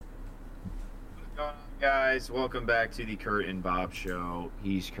Guys, welcome back to the Kurt and Bob show.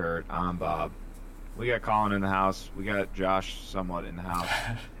 He's Kurt, I'm Bob. We got Colin in the house. We got Josh somewhat in the house.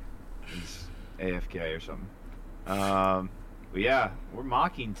 He's AFK or something. But yeah, we're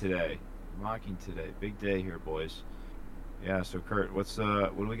mocking today. Big day here, boys. Yeah, so Kurt, what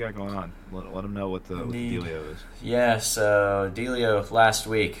do we got going on? Let them know what the dealio is. Yeah, so Delio last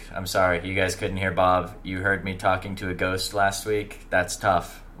week. I'm sorry, you guys couldn't hear Bob. You heard me talking to a ghost last week. That's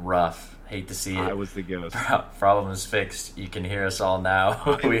tough, rough. Hate to see it. I was the ghost. Problem is fixed. You can hear us all now.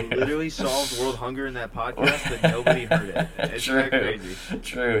 I literally solved world hunger in that podcast, but nobody heard it. It's True. crazy.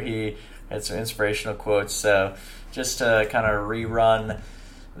 True. He had some inspirational quotes. So just to kind of rerun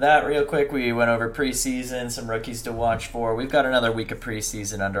that real quick, we went over preseason, some rookies to watch for. We've got another week of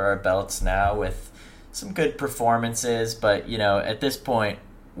preseason under our belts now with some good performances. But, at this point,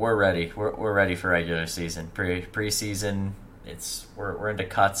 we're ready. We're ready for regular season. Preseason, we're into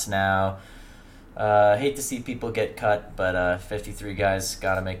cuts now. Hate to see people get cut, but 53 guys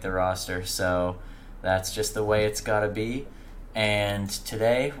got to make the roster, so that's just the way it's got to be. And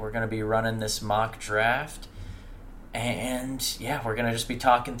today we're going to be running this mock draft, and yeah, we're going to just be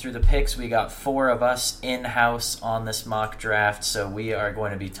talking through the picks. We got 4 of us in-house on this mock draft, so we are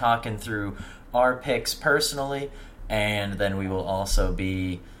going to be talking through our picks personally, and then we will also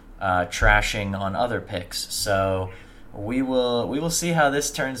be trashing on other picks. So we will see how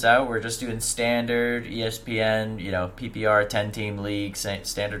this turns out. We're just doing standard ESPN, PPR 10-team league,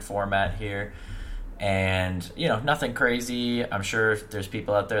 standard format here. And, nothing crazy. I'm sure there's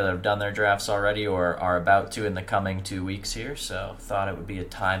people out there that have done their drafts already or are about to in the coming 2 weeks here. So thought it would be a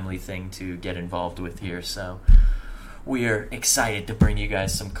timely thing to get involved with here. So we're excited to bring you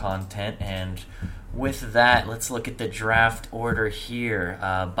guys some content. And with that, let's look at the draft order here.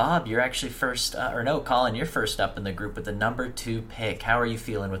 Bob, you're actually first, Colin, you're first up in the group with the number 2 pick. How are you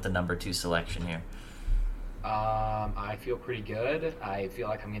feeling with the number 2 selection here? I feel pretty good. I feel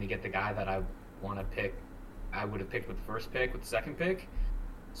like I'm going to get the guy that I want to pick. I would have picked with the first pick, with the second pick.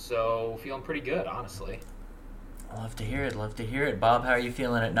 So feeling pretty good, honestly. Love to hear it. Bob, how are you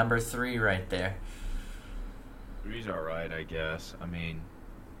feeling at number 3 right there? 3's all right, I guess. I mean,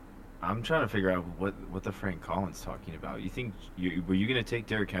 I'm trying to figure out what the Frank Collins talking about. Were you going to take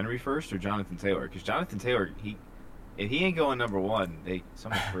Derrick Henry first or Jonathan Taylor? Because Jonathan Taylor, if he ain't going number 1,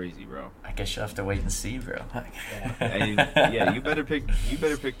 something's crazy, bro. I guess you'll have to wait and see, bro. Yeah, you better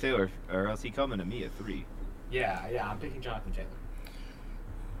pick Taylor, or else he coming to me at 3. Yeah, I'm picking Jonathan Taylor.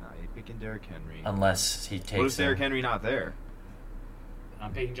 You're picking Derrick Henry. Unless he takes. What if Derrick Henry not there?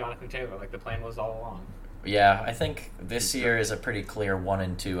 I'm picking Jonathan Taylor, like the plan was all along. Yeah, I think this year is a pretty clear 1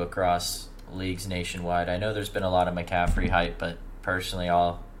 and 2 across leagues nationwide. I know there's been a lot of McCaffrey hype, but personally,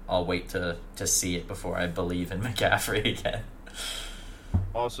 I'll wait to see it before I believe in McCaffrey again.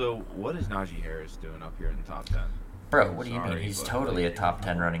 Also, what is Najee Harris doing up here in the top 10? Bro, what do you mean? He's totally a top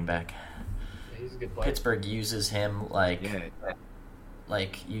 10 running back. Yeah, he's a good player. Pittsburgh uses him like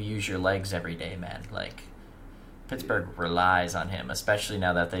you use your legs every day, man. Like, Pittsburgh relies on him, especially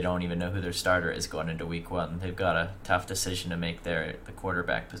now that they don't even know who their starter is going into week 1. They've got a tough decision to make there at the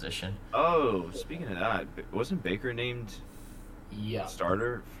quarterback position. Oh, speaking of that, wasn't Baker named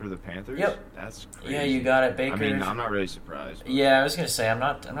starter for the Panthers? Yep. That's crazy. Yeah, you got it, Baker. I mean, I'm not really surprised. But... Yeah, I was going to say, I'm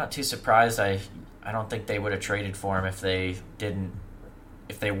not too surprised. I don't think they would have traded for him if they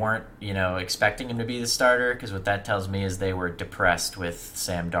weren't, expecting him to be the starter, because what that tells me is they were depressed with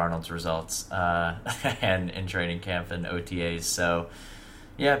Sam Darnold's results and in training camp and OTAs. So,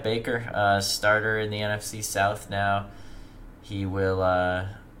 yeah, Baker, starter in the NFC South now. He'll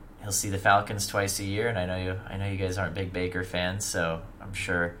see the Falcons twice a year, and I know you guys aren't big Baker fans, so I'm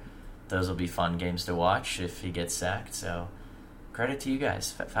sure those will be fun games to watch if he gets sacked. So, credit to you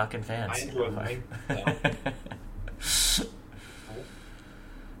guys, Falcon fans. I enjoy mine.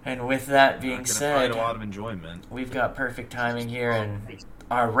 And with that being said, a lot of enjoyment. We've got perfect timing here, and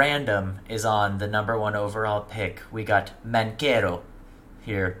our random is on the number 1 overall pick. We got Manquero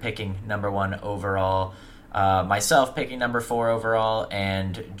here picking number 1 overall. Myself picking number 4 overall,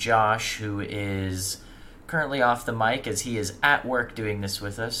 and Josh, who is currently off the mic as he is at work doing this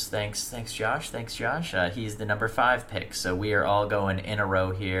with us. Thanks, Josh. He's the number 5 pick, so we are all going in a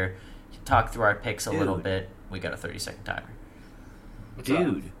row here. Talk through our picks a little bit. We got a 30-second timer.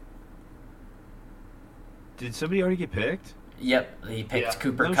 Dude. Did somebody already get picked? Yep, he picked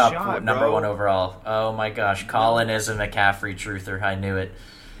Cooper No Kupp, shot, number bro. 1 overall. Oh my gosh, Colin is a McCaffrey truther. I knew it.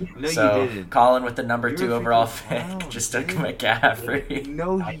 No, So you didn't. Colin with the number You're 2 a overall freaking pick clown, just took dude. McCaffrey.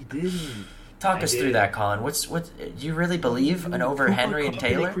 No, he didn't. Talk I us through did. that, Colin. Do you really believe an over Henry and Cooper Kupp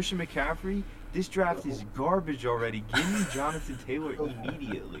Taylor? Christian McCaffrey? This draft is garbage already. Give me Jonathan Taylor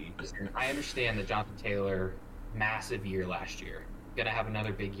immediately. Listen, I understand that Jonathan Taylor, massive year last year, gonna have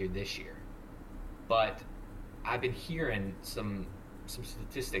another big year this year, but I've been hearing some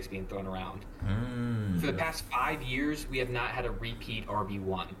statistics being thrown around. For the past 5 years, we have not had a repeat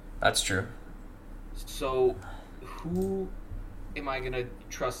RB1. That's true. So, who am I gonna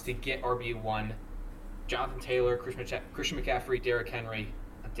trust to get RB1? Jonathan Taylor, Christian McCaffrey, Derrick Henry.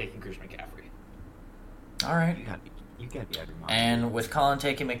 I'm taking Christian McCaffrey. All right. You gotta be out of your mind. And with Colin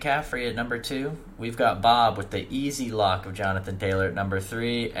taking McCaffrey at number 2, we've got Bob with the easy lock of Jonathan Taylor at number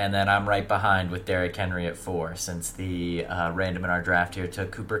 3, and then I'm right behind with Derrick Henry at 4, since the random in our draft here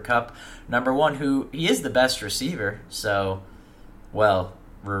took Cooper Kupp, number 1, who he is the best receiver, so, well,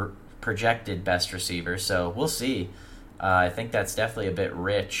 projected best receiver, so we'll see. I think that's definitely a bit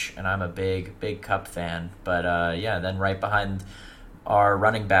rich, and I'm a big Kupp fan, but yeah, then right behind our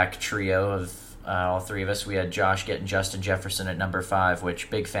running back trio of all three of us, we had Josh getting Justin Jefferson at number 5,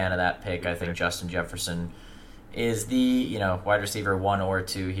 which big fan of that pick. I think Justin Jefferson is the wide receiver 1 or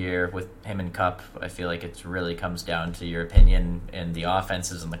 2 here with him and Kupp. I feel like it really comes down to your opinion and the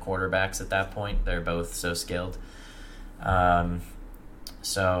offenses and the quarterbacks at that point. They're both so skilled. No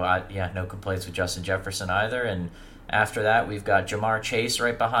complaints with Justin Jefferson either. And after that, we've got Jamar Chase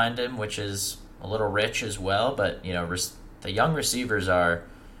right behind him, which is a little rich as well. But the young receivers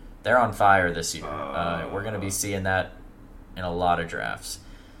they're on fire this year. We're going to be seeing that in a lot of drafts.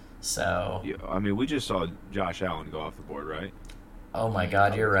 So, yeah, I mean, we just saw Josh Allen go off the board, right? Oh my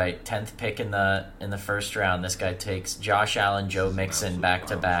God, you're right. 10th pick in the first round. This guy takes Josh Allen, Joe Mixon back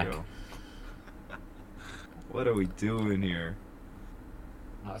to back. What are we doing here?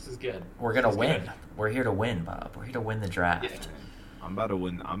 Oh, this is good. We're gonna win. Good. We're here to win, Bob. We're here to win the draft. Yeah. I'm about to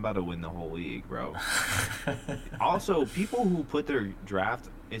win the whole league, bro. Also, people who put their draft,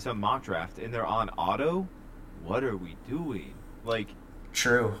 it's a mock draft, and they're on auto. What are we doing?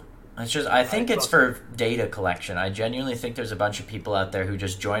 True. I think it's for data collection. I genuinely think there's a bunch of people out there who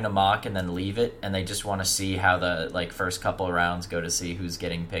just join a mock and then leave it, and they just want to see how the first couple of rounds go to see who's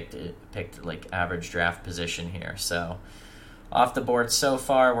getting picked average draft position here. So off the board so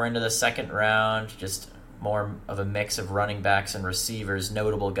far, we're into the second round. Just more of a mix of running backs and receivers.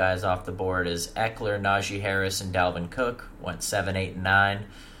 Notable guys off the board is Eckler, Najee Harris, and Dalvin Cook. Went 7, 8, and 9.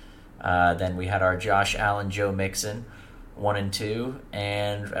 Then we had our Josh Allen, Joe Mixon, 1 and 2.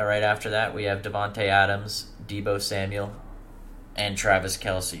 And right after that, we have Devontae Adams, Deebo Samuel, and Travis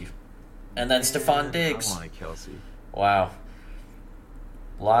Kelce. And then Stephon Diggs. I want Kelce. Wow.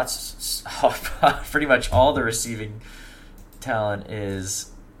 Pretty much all the receiving talent is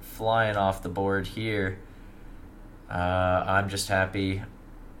flying off the board here. I'm just happy.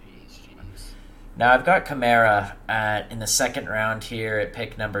 Jeez. Now I've got Kamara in the second round here at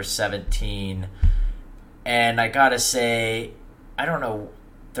pick number 17, and I gotta say, I don't know.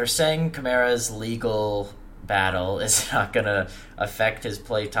 They're saying Kamara's legal battle is not gonna affect his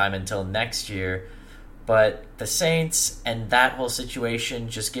play time until next year, but the Saints and that whole situation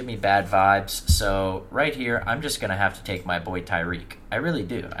just give me bad vibes. So right here, I'm just gonna have to take my boy Tyreek. I really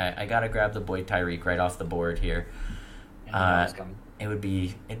do. I gotta grab the boy Tyreek right off the board here. It'd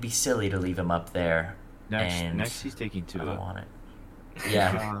be silly to leave him up there. Next he's taking Tua. I don't want it.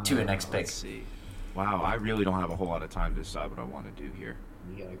 Yeah, Tua next pick. Let's see. Wow, I really don't have a whole lot of time to decide what I want to do here.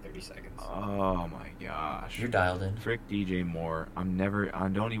 You got 30 seconds. Oh my gosh. You're dialed in. Frick DJ Moore. I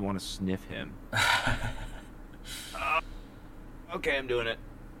don't even want to sniff him. Okay, I'm doing it.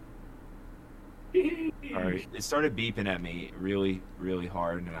 All right, it started beeping at me really, really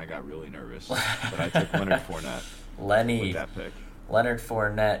hard, and I got really nervous. But I took Leonard Fournette. With that pick. Leonard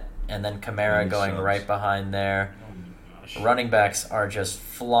Fournette, and then Kamara going right behind there. Oh my gosh. Running backs are just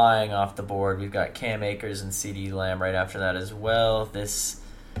flying off the board. We've got Cam Akers and CeeDee Lamb right after that as well. This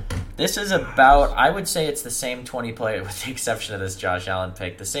is about, I would say it's the same 20 players, with the exception of this Josh Allen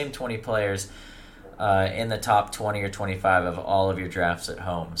pick, the same 20 players in the top 20 or 25 of all of your drafts at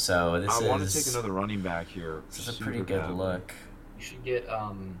home. So I want to take another running back here. This is a pretty good look. You should get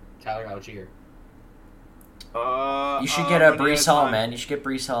Tyler Algier. You should get Breece Hall, man. You should get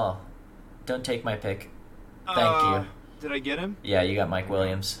Breece Hall. Don't take my pick. Thank you. Did I get him? Yeah, you got Mike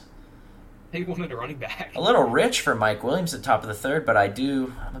Williams. He wanted a running back. A little rich for Mike Williams at the top of the third, but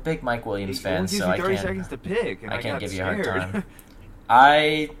I'm a big Mike Williams fan, so I 30 seconds to pick, and I can't give scared. you a hard time.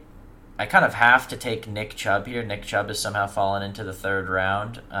 I kind of have to take Nick Chubb here. Nick Chubb has somehow fallen into the third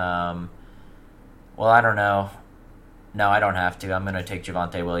round. Well, I don't know. No, I don't have to. I'm going to take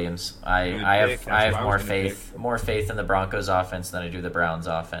Javonte Williams. I have more faith in the Broncos offense than I do the Browns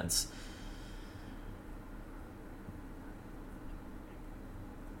offense.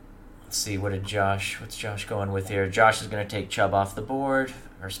 Let's see, what's Josh going with here? Josh is going to take Chubb off the board.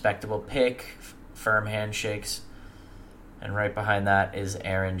 Respectable pick, firm handshakes. And right behind that is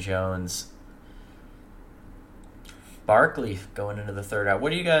Aaron Jones. Barkley going into the third out.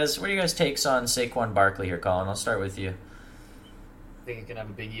 What do you guys takes on Saquon Barkley here, Colin? I'll start with you. I think he can have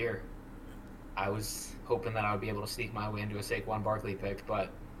a big year. I was hoping that I would be able to sneak my way into a Saquon Barkley pick, but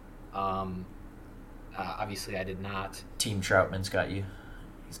obviously I did not. Team Troutman's got you.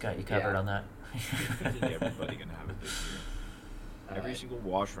 He's got you covered on that. I think everybody gonna have a big year. Every single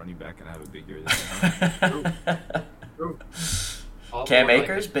Wash running back gonna have a big year this year. True. Cam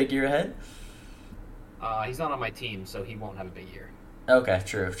Akers, big year ahead? He's not on my team, so he won't have a big year. Okay,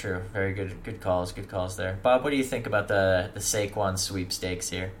 true. Very good calls there. Bob, what do you think about the Saquon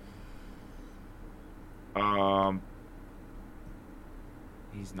sweepstakes here?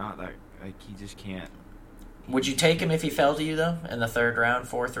 He's not that, like, he just can't. Would you take him if he fell to you, though, in the third round,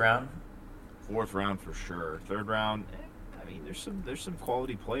 fourth round? Fourth round for sure. Third round, I mean, there's some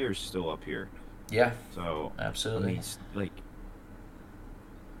quality players still up here. Yeah. So absolutely. I mean, like,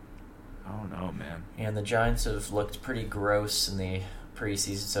 I don't know, man. And the Giants have looked pretty gross in the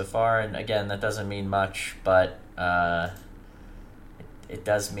preseason so far, and again, that doesn't mean much, but it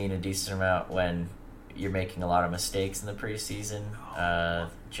does mean a decent amount when you're making a lot of mistakes in the preseason.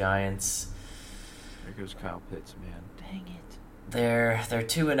 Giants. There goes Kyle Pitts, man. Dang it. They're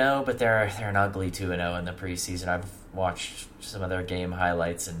 2-0, but they're an ugly 2-0 in the preseason. I've watched some of their game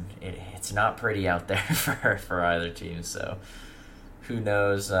highlights, and it's not pretty out there for either team. So who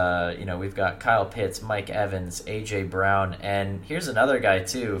knows? We've got Kyle Pitts, Mike Evans, AJ Brown, and here's another guy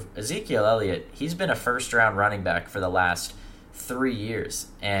too, Ezekiel Elliott. He's been a first-round running back for the last 3 years,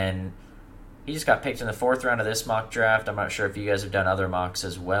 and he just got picked in the fourth round of this mock draft. I'm not sure if you guys have done other mocks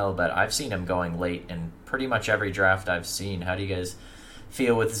as well, but I've seen him going late in pretty much every draft I've seen. How do you guys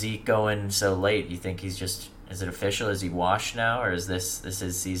feel with Zeke going so late? You think he's just, is it official? Is he washed now, or is this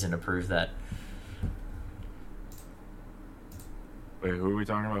his season to prove that? Wait, who are we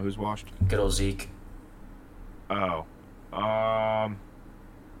talking about? Who's washed? Good old Zeke. Oh. I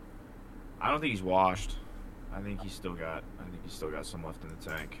don't think he's washed. I think he's still got some left in the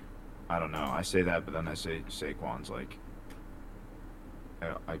tank. I don't know. I say that, but then I say Saquon's like.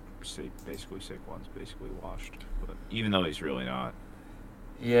 I say basically Saquon's basically washed, but even though he's really not.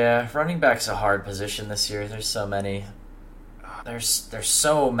 Yeah, running back's a hard position this year. There's so many. There's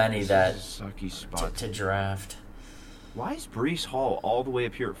so many that sucky spot to draft. Why is Breece Hall all the way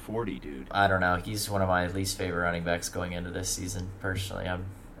up here at 40, dude? I don't know. He's one of my least favorite running backs going into this season. Personally, I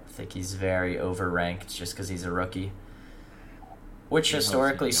think he's very overranked just because he's a rookie. Which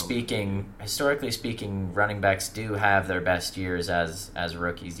historically speaking, running backs do have their best years as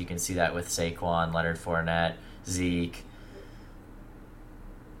rookies. You can see that with Saquon, Leonard Fournette, Zeke.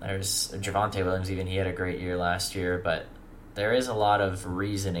 There's Javonte Williams. Even he had a great year last year, but there is a lot of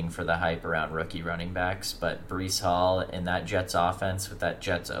reasoning for the hype around rookie running backs. But Breece Hall in that Jets offense with that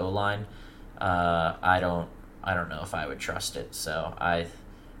Jets O-line, I don't know if I would trust it. So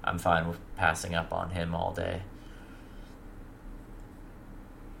I'm fine with passing up on him all day.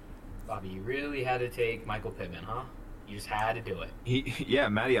 Bobby, you really had to take Michael Pittman, huh? You just had to do it. Yeah,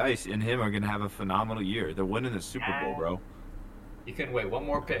 Matty Ice and him are going to have a phenomenal year. They're winning the Super Bowl, bro. You couldn't wait one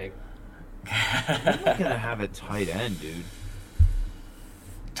more pick. You're not going to have a tight end, dude.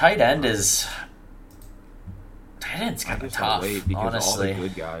 Tight end's kind of tough, wait because honestly. All the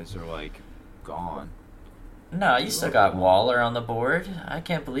good guys are, like, gone. No, you still got Waller on the board. I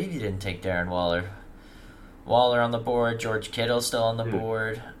can't believe you didn't take Darren Waller. Waller on the board, George Kittle still on the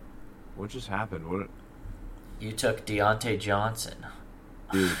board. What just happened? What? You took Deontay Johnson.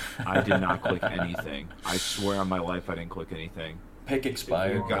 Dude, I did not click anything. I swear on my life I didn't click anything. Pick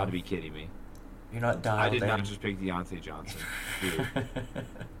expired. You got to be kidding me. You're not dialed I did in. not just pick Deontay Johnson. Dude.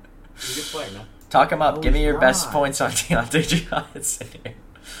 He's a good player, man. Talk him up. No, Give me your he's best not. points on Deontay Johnson.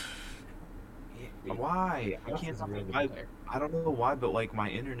 Why? I can't. He's a really good player. I don't know why, but like my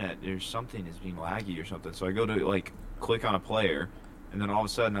internet, there's something is being laggy or something. So I go to like click on a player, and then all of a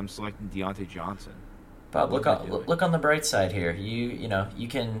sudden I'm selecting Deontay Johnson. Bob, look on the bright side here. You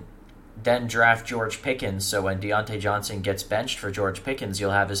can then draft George Pickens, so when Deontay Johnson gets benched for George Pickens,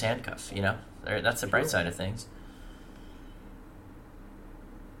 you'll have his handcuff. That's the bright side of things.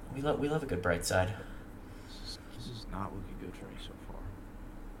 We love a good bright side. This is not looking good for me so far.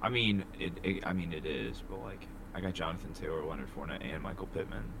 I mean, it is, but like I got Jonathan Taylor, Leonard Fournette, and Michael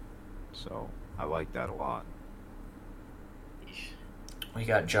Pittman, so I like that a lot. We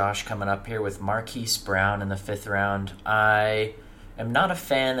got Josh coming up here with Marquise Brown in the 5th round. I am not a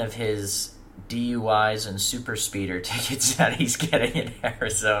fan of his DUIs and super speeder tickets that he's getting in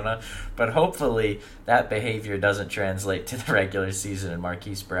Arizona, but hopefully that behavior doesn't translate to the regular season and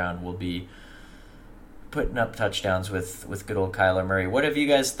Marquise Brown will be putting up touchdowns with good old Kyler Murray. What have you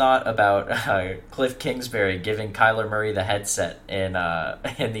guys thought about Cliff Kingsbury giving Kyler Murray the headset in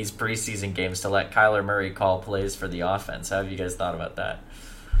these preseason games to let Kyler Murray call plays for the offense? How have you guys thought about that?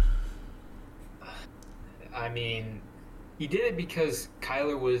 I mean, he did it because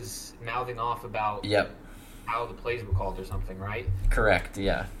Kyler was mouthing off about how the plays were called or something, right? Correct,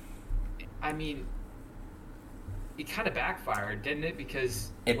 yeah. I mean, it kind of backfired, didn't it?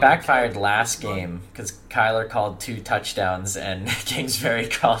 Because it backfired last game because Kyler called 2 touchdowns and Kingsbury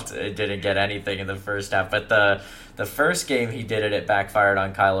didn't get anything in the first half. But the first game he did it, it backfired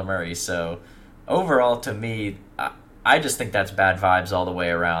on Kyler Murray. So overall, to me, I just think that's bad vibes all the way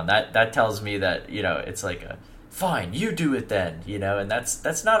around. That tells me that, it's like fine, you do it then, and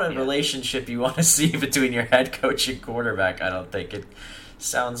that's not a relationship you want to see between your head coach and quarterback. I don't think it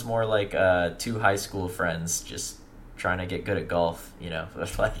sounds more like 2 high school friends just trying to get good at golf,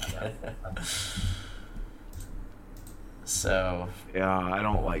 So yeah, I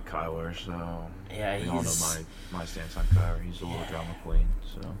don't like Kyler, so yeah, you all know my stance on Kyler. He's a little drama queen,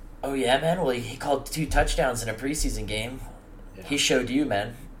 so. Oh yeah, man. Well, he called 2 touchdowns in a preseason game. Yeah. He showed you,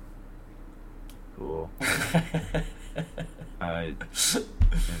 man. Cool. I am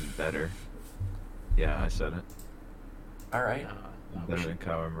better. Yeah, I said it. All right. Better than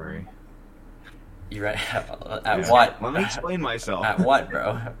Kyler Murray. You're right. At what? Let me explain myself. At what,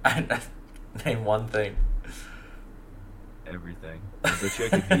 bro? Name one thing. Everything. I bet you I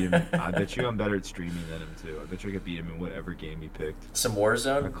could beat him. I bet you I'm better at streaming than him, too. I bet you I could beat him in whatever game he picked. Some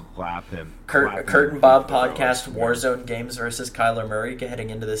Warzone? I clap him. Kurt and Bob podcast, Warzone games versus Kyler Murray heading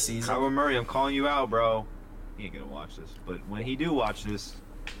into the season. Kyler Murray, I'm calling you out, bro. He ain't going to watch this. But when he do watch this...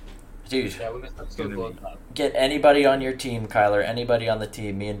 Dude, get anybody on your team, Kyler. Anybody on the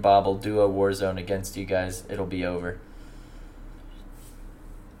team. Me and Bob will do a Warzone against you guys. It'll be over.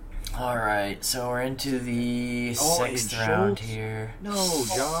 All right, so we're into the 6th round here. No,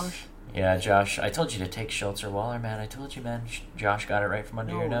 Josh. Yeah, Josh. I told you to take Schultz or Waller, man. I told you, man. Josh got it right from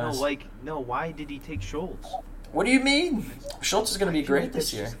under your nose. Why did he take Schultz? What do you mean? Schultz is going to be great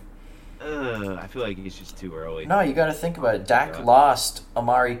this year. I feel like it's just too early. No, you got to think about it. Dak lost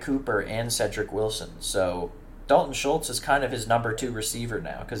Amari Cooper and Cedric Wilson, so Dalton Schultz is kind of his number 2 receiver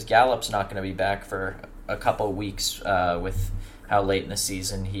now because Gallup's not going to be back for a couple weeks with how late in the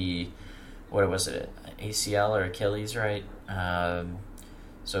season what was it, ACL or Achilles, right?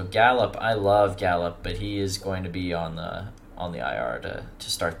 So Gallup, I love Gallup, but he is going to be on the IR to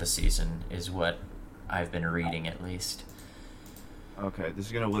start the season, is what I've been reading at least. Okay, this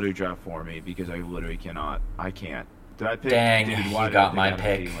is going to literally draft for me because I literally cannot. I can't. Did I pick? Dang, you got my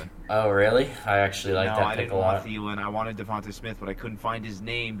pick. Oh, really? I actually like that pick a lot. No, I didn't want Thielen. I wanted Devonta Smith, but I couldn't find his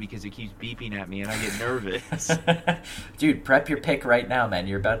name because it keeps beeping at me and I get nervous. Dude, prep your pick right now, man.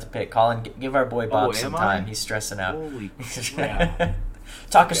 You're about to pick. Colin, give our boy Bob some time. He's stressing out. Holy crap.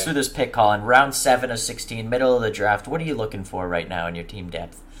 Talk us through this pick, Colin. Round 7 of 16, middle of the draft. What are you looking for right now in your team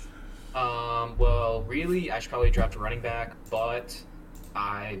depth? Well, really, I should probably draft a running back, but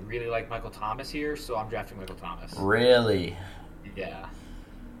I really like Michael Thomas here, so I'm drafting Michael Thomas. Really? Yeah.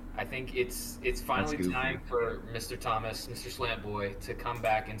 I think it's finally time for Mr. Thomas, Mr. Slant Boy, to come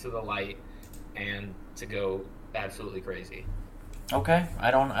back into the light and to go absolutely crazy. Okay,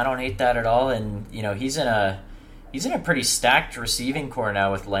 I don't hate that at all, and he's in a pretty stacked receiving core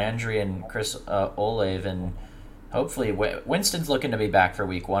now with Landry and Chris Olave, and hopefully Winston's looking to be back for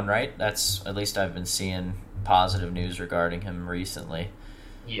week 1, right? That's at least I've been seeing positive news regarding him recently.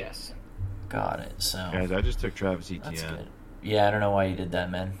 Yes. Got it. So guys, I just took Travis Etienne. That's good. Yeah, I don't know why you did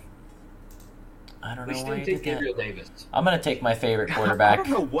that, man. I don't know why you did that. Davis. I'm gonna take my favorite quarterback. I don't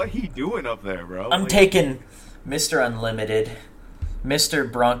know what he doing up there, bro. I'm taking Mr. Unlimited,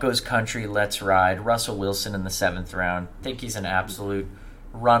 Mr. Broncos Country. Let's ride. Russell Wilson in the 7th round. I think he's an absolute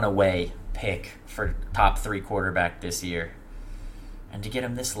runaway pick for top 3 quarterback this year. And to get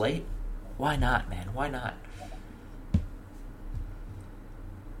him this late, why not, man? Why not?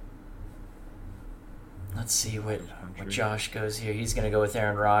 Let's see what Josh goes here. He's going to go with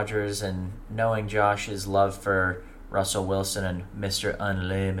Aaron Rodgers, and knowing Josh's love for Russell Wilson and Mr.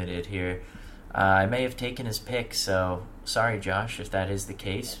 Unlimited here, I may have taken his pick, so sorry, Josh, if that is the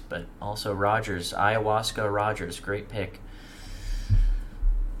case. But also Rodgers, Ayahuasca Rodgers, great pick.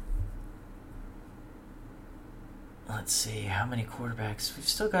 Let's see, how many quarterbacks? We've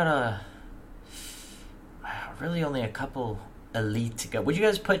still got really only a couple elite to go. Would you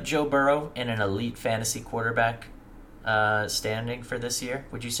guys put Joe Burrow in an elite fantasy quarterback standing for this year?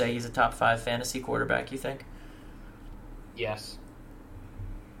 Would you say he's a top 5 fantasy quarterback, you think? Yes.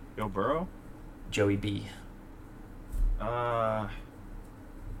 Joe Burrow? Joey B.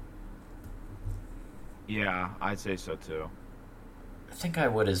 Yeah, I'd say so too. I think I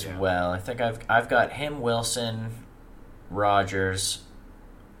would as well. I think I've got him, Wilson, Rodgers,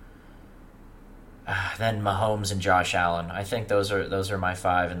 then Mahomes and Josh Allen. I think those are my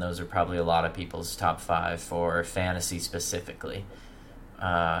 5, and those are probably a lot of people's top 5 for fantasy specifically.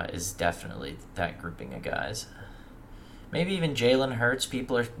 Is definitely that grouping of guys. Maybe even Jalen Hurts.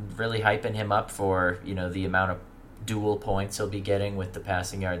 People are really hyping him up for the amount of dual points he'll be getting with the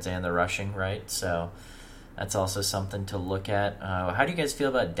passing yards and the rushing, right? So that's also something to look at. How do you guys feel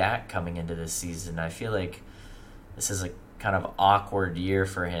about Dak coming into this season? I feel like this is a kind of awkward year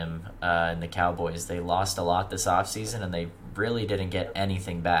for him in the Cowboys. They lost a lot this offseason, and they really didn't get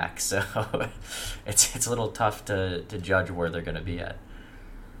anything back. So it's a little tough to judge where they're going to be at.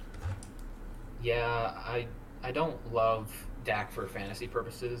 Yeah, I don't love Dak for fantasy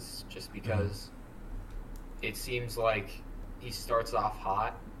purposes just because it seems like he starts off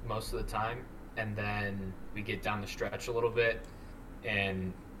hot most of the time, and then we get down the stretch a little bit,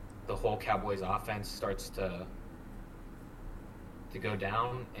 and the whole Cowboys offense starts to go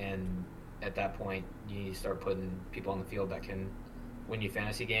down, and at that point you start putting people on the field that can win you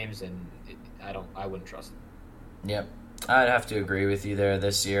fantasy games, and I wouldn't trust them. Yep, I'd have to agree with you there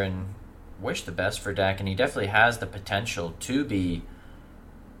this year, and wish the best for Dak, and he definitely has the potential to be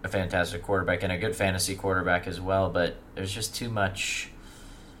a fantastic quarterback and a good fantasy quarterback as well, but there's just too much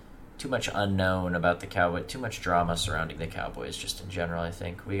unknown about the Cowboys, too much drama surrounding the Cowboys just in general. I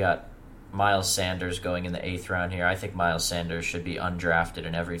think we got Miles Sanders going in the 8th round here. I think Miles Sanders should be undrafted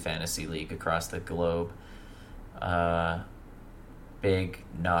in every fantasy league across the globe. Big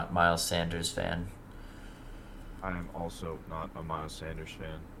not Miles Sanders fan. I am also not a Miles Sanders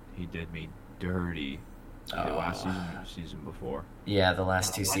fan. He did me dirty last season or the season before. Yeah, the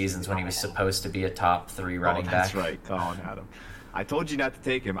last 2 seasons when he was supposed to be a top 3 running back. That's right. Colin had him. I told you not to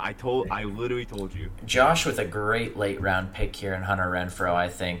take him. I literally told you. Josh with a great late round pick here in Hunter Renfrow, I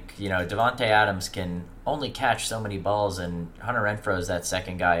think. Devontae Adams can only catch so many balls, and Hunter Renfrow is that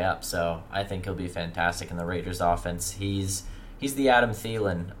second guy up, so I think he'll be fantastic in the Raiders offense. He's the Adam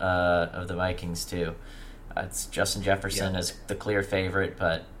Thielen of the Vikings too. It's Justin Jefferson is the clear favorite,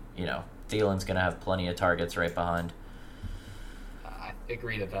 but Thielen's going to have plenty of targets right behind. I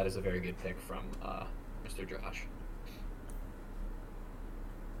agree that is a very good pick from Mr. Josh.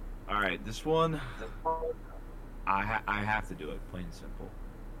 All right, this one, I have to do it, plain and simple.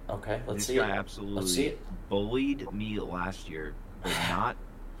 Okay, let's see it. This guy let's see absolutely it. bullied me last year, but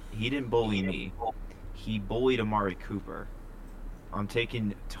he didn't bully me. He bullied Amari Cooper. I'm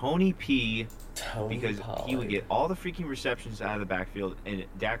taking Tony P because he would get all the freaking receptions out of the backfield, and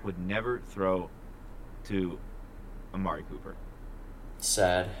Dak would never throw to Amari Cooper.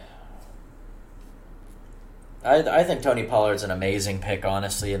 Sad. I think Tony Pollard's an amazing pick,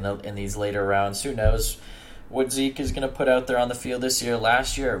 honestly, in these later rounds. Who knows what Zeke is going to put out there on the field this year?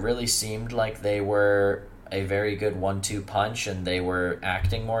 Last year, it really seemed like they were a very good 1-2 punch, and they were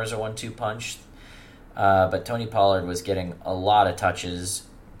acting more as a 1-2 punch. But Tony Pollard was getting a lot of touches.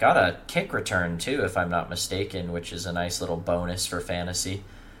 Got a kick return, too, if I'm not mistaken, which is a nice little bonus for fantasy.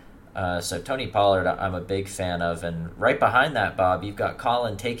 So Tony Pollard, I'm a big fan of. And right behind that, Bob, you've got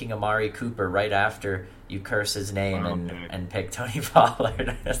Colin taking Amari Cooper right after you curse his name and pick Tony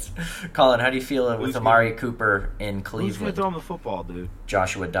Pollard. Colin, how do you feel with Amari Cooper in Cleveland? Who's going to throw him the football, dude?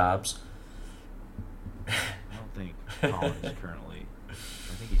 Joshua Dobbs. I don't think Colin is currently. I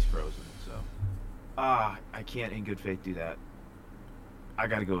think he's frozen. So, I can't in good faith do that. I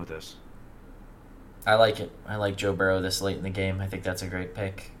got to go with this. I like it. I like Joe Burrow this late in the game. I think that's a great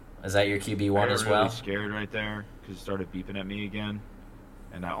pick. Is that your QB1 as well? I was really scared right there because it started beeping at me again.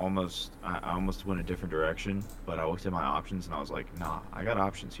 And I almost went a different direction, but I looked at my options and I was like, nah, I got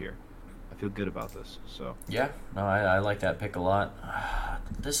options here. I feel good about this. So yeah, no, I like that pick a lot.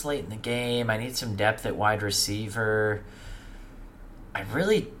 This late in the game, I need some depth at wide receiver. I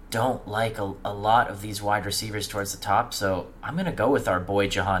really don't like a lot of these wide receivers towards the top, so I'm gonna go with our boy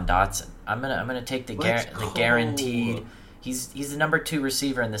Jahan Dotson. I'm gonna take the guaranteed. He's the number 2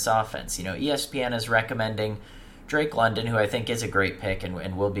 receiver in this offense. ESPN is recommending Drake London, who I think is a great pick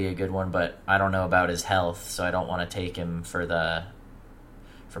and will be a good one, but I don't know about his health, so I don't want to take him for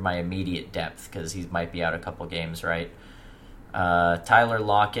my immediate depth because he might be out a couple games, right? Tyler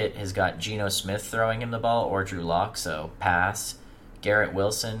Lockett has got Geno Smith throwing him the ball or Drew Lock, so pass. Garrett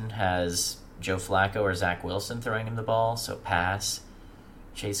Wilson has Joe Flacco or Zach Wilson throwing him the ball, so pass.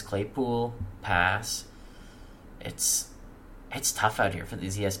 Chase Claypool, pass. it's tough out here for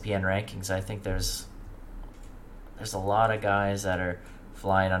these ESPN rankings. I think there's a lot of guys that are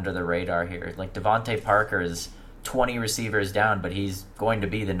flying under the radar here. Like Devontae Parker is 20 receivers down, but he's going to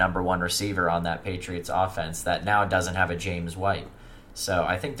be the number one receiver on that Patriots offense that now doesn't have a James White. So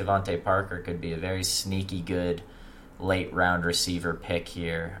I think Devontae Parker could be a very sneaky good late round receiver pick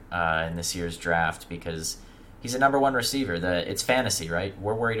here in this year's draft, because he's a number one receiver. It's fantasy, right?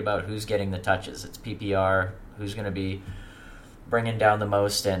 We're worried about who's getting the touches. It's PPR, who's going to be bringing down the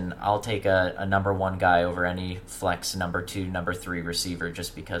most, and I'll take a number one guy over any flex number two, number three receiver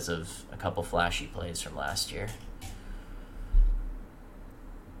just because of a couple flashy plays from last year.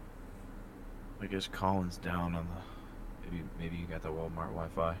 I guess Colin's down on the. Maybe you got the Walmart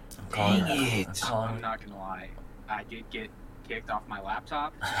Wi-Fi. Dang it! I'm not gonna lie, I did get kicked off my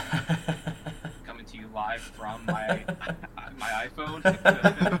laptop. Coming to you live from my iPhone.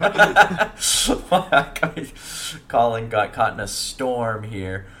 Colin got caught in a storm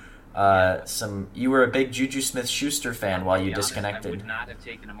here. You were a big Juju Smith-Schuster fan while you disconnected. I would not have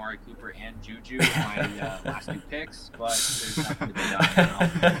taken Amari Cooper and Juju in my last two picks, but there's nothing to be done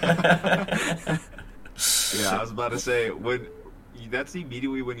now. Yeah, I was about to say, that's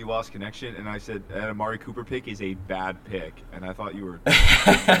immediately when you lost connection, and I said an Amari Cooper pick is a bad pick, and I thought you were for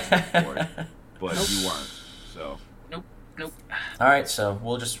it, but nope. You weren't. So nope. All right, so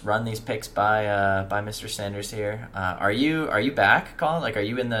we'll just run these picks by Mr. Sanders here. Are you back, Colin? Like, are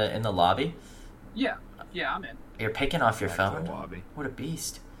you in the lobby? Yeah, I'm in. You're picking off your back phone. To the lobby. What a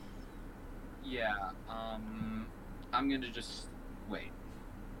beast. Yeah. I'm gonna just wait.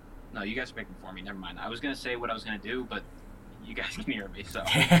 No, you guys are picking for me. Never mind. I was gonna say what I was gonna do, but you guys can hear me. So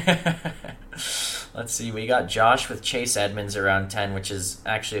let's see. We got Josh with Chase Edmonds around 10, which is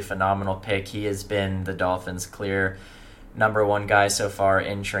actually a phenomenal pick. He has been the Dolphins' clear number one guy so far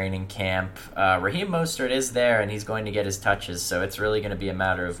in training camp. Raheem Mostert is there, and he's going to get his touches. So it's really going to be a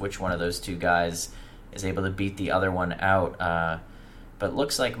matter of which one of those two guys is able to beat the other one out. But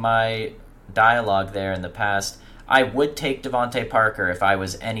looks like my dialogue there in the past. I would take Devontae Parker if I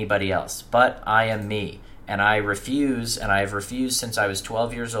was anybody else, but I am me, and I refuse, and I have refused since I was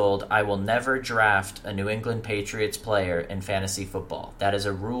 12 years old. I will never draft a New England Patriots player in fantasy football. That is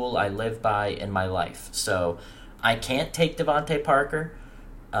a rule I live by in my life. So I can't take Devontae Parker,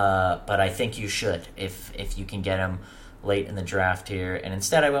 but I think you should if you can get him late in the draft here. And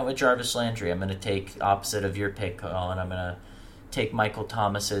instead I went with Jarvis Landry. I'm going to take opposite of your pick, Colin. I'm going to take Michael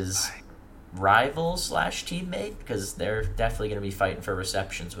Thomas's rival / teammate, because they're definitely going to be fighting for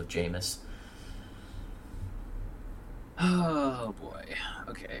receptions with Jameis. Oh boy.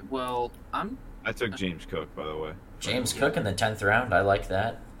 Okay. Well, I took James Cook, by the way. James Cook in the 10th round. I like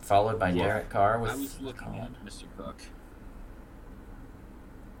that. Followed by Derek Carr with. I was looking at Mr. Cook.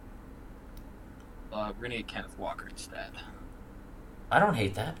 We're gonna get Kenneth Walker instead. I don't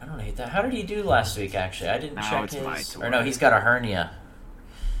hate that. How did he do last week? Actually, I didn't check it's his. my tour. Or no, he's got a hernia.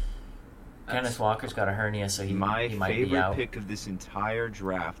 Kenneth Walker's got a hernia, so he might be out. My favorite pick of this entire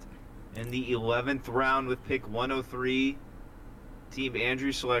draft, in the 11th round with pick 103, Team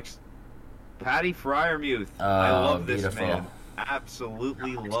Andrew selects Patty Freiermuth. I love this man.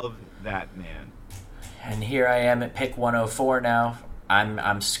 Absolutely love that man. And here I am at pick 104 now.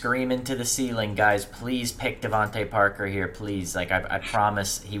 I'm screaming to the ceiling, guys. Please pick Devontae Parker here, please. Like I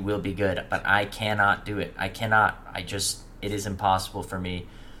promise he will be good, but I cannot do it. I cannot. It is impossible for me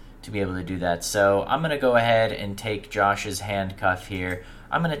to be able to do that. So I'm going to go ahead and take Josh's handcuff here.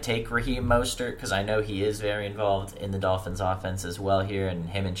 I'm going to take Raheem Mostert because I know he is very involved in the Dolphins offense as well here,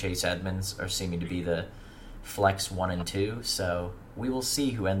 and him and Chase Edmonds are seeming to be the flex 1 and 2. So we will see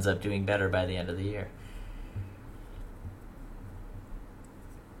who ends up doing better by the end of the year.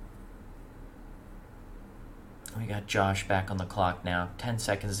 We got Josh back on the clock now. 10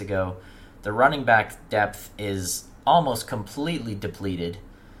 seconds to go. The running back depth is almost completely depleted.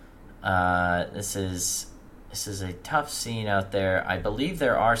 This is a tough scene out there. I believe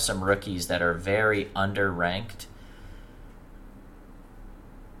there are some rookies that are very underranked.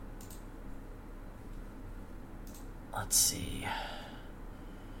 Let's see.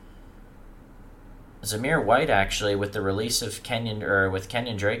 Zamir White, actually, with the release of Kenyon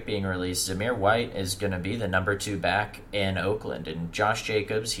Drake being released, Zamir White is going to be the number 2 back in Oakland. And Josh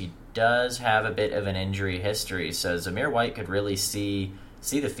Jacobs, he does have a bit of an injury history, so Zamir White could really see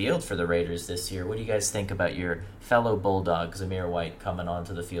the field for the Raiders this year. What do you guys think about your fellow Bulldog, Zamir White, coming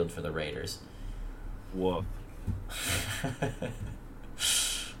onto the field for the Raiders? Woof.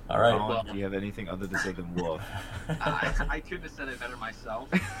 All right. Colin, do you have anything other to say than woof? I couldn't have said it better myself.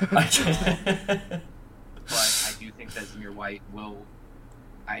 But I do think that Zamir White will,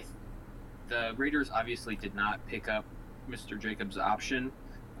 the Raiders obviously did not pick up Mr. Jacobs' option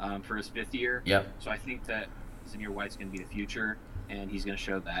for his 5th year. Yep. So I think that Zamir White's going to be the future, and he's going to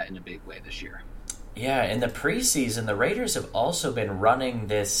show that in a big way this year. Yeah, in the preseason, the Raiders have also been running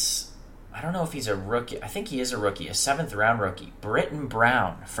this. I don't know if he's a rookie. I think he is a rookie, a 7th-round rookie, Britton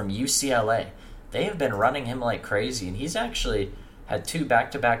Brown from UCLA. They have been running him like crazy, and he's actually had 2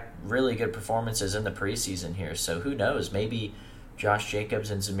 back-to-back really good performances in the preseason here. So who knows? Maybe Josh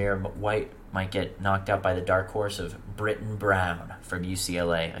Jacobs and Zamir White might get knocked out by the dark horse of Britton Brown from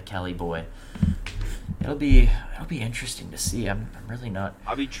UCLA, a Kelly boy. It'll be interesting to see. I'm really not.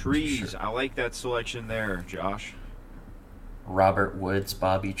 Bobby Trees. Sure. I like that selection there, Josh. Robert Woods,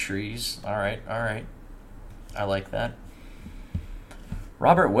 Bobby Trees. All right. I like that.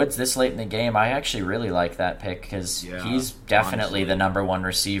 Robert Woods this late in the game, I actually really like that pick because he's definitely the number 1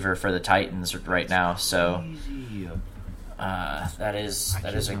 receiver for the Titans right now. So that is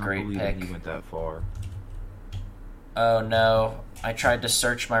a great pick. He went that far. Oh no. I tried to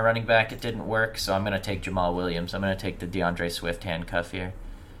search my running back. It didn't work, so I'm going to take Jamal Williams. I'm going to take the DeAndre Swift handcuff here.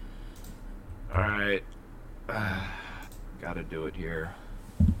 All right. Got to do it here.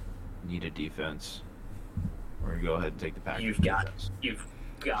 Need a defense. We're going to go ahead and take the Packers. You've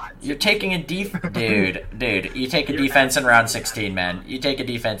got You're taking a dude, you take a defense in round 16, man. You take a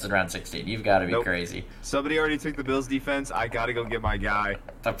defense in round 16. You've got to be crazy. Somebody already took the Bills defense. I got to go get my guy.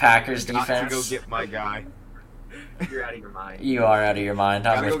 The Packers defense. Got to go get my guy. You're out of your mind. You are out of your mind.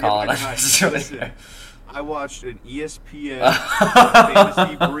 I'm with Colin. Listen, I watched an ESPN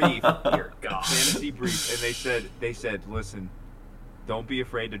fantasy brief, and they said, listen, don't be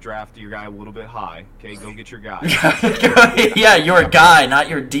afraid to draft your guy a little bit high. Okay, go get your guy. Yeah, your guy, not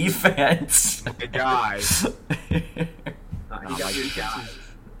your defense. The guy. You got your guy.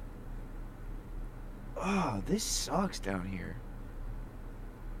 Oh, this sucks down here.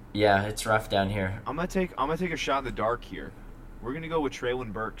 Yeah, it's rough down here. I'm gonna take a shot in the dark here. We're gonna go with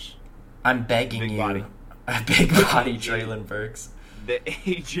Treylon Burks. I'm begging Big you. body. A big body Treylon Burks. The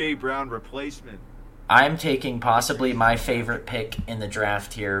A.J. Brown replacement. I'm taking possibly my favorite pick in the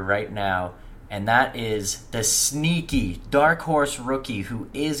draft here right now, and that is the sneaky dark horse rookie who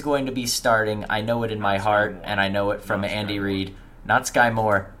is going to be starting. I know it in my heart, and I know it from Andy Reid. Not Sky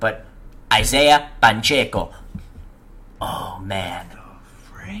Moore, but Isaiah Pacheco. Oh, man.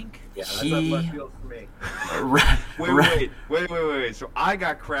 Frank? Yeah, that's left field for me. Wait. So I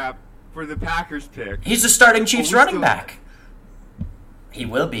got crap for the Packers pick. He's the starting Chiefs running back. He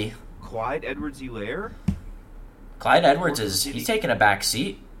will be. Clyde Edwards-Helaire? Clyde Edwards he's taking a back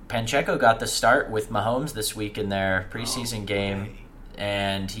seat. Pacheco got the start with Mahomes this week in their preseason game,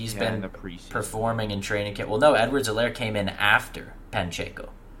 and he's been performing in training camp. Well, no, Edwards-Helaire came in after Pacheco.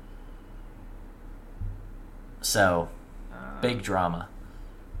 So, big drama.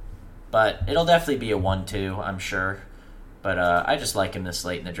 But it'll definitely be a 1-2, I'm sure. But I just like him this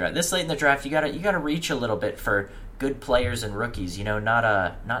late in the draft. This late in the draft, you gotta reach a little bit for good players and rookies. You know,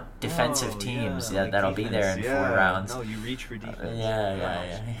 not defensive teams that'll be there in 4 rounds. No, you reach for defense.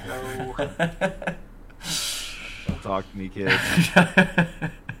 Yeah. Don't talk to me, kid.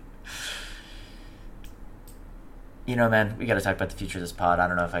 You know, man, we got to talk about the future of this pod. I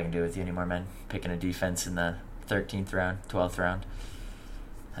don't know if I can do it with you anymore, man. Picking a defense in the 13th round, 12th round.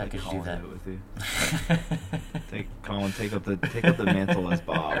 How could you do that? With you. Colin, take up the mantle as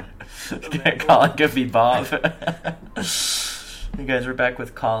Bob. Colin could be Bob. You guys, we're back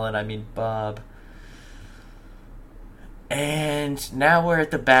with Colin. I mean Bob. And now we're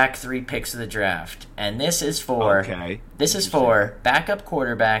at the back 3 picks of the draft, and this is for backup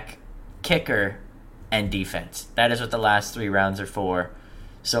quarterback, kicker, and defense. That is what the last 3 rounds are for.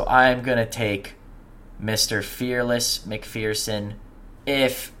 So I'm gonna take Mr. Fearless McPherson.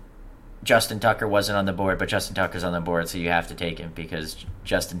 If Justin Tucker wasn't on the board, but Justin Tucker's on the board, so you have to take him because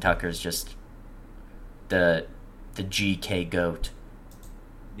Justin Tucker's just the GK GOAT.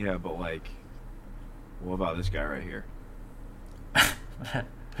 Yeah, but what about this guy right here?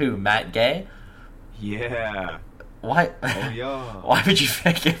 Who, Matt Gay? Yeah. Why? Oh, yeah. Why would you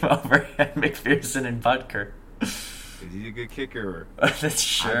pick him over McPherson and Butker? He's a good kicker. That's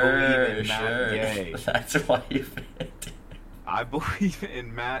sure. Gay. That's why you picked him. I believe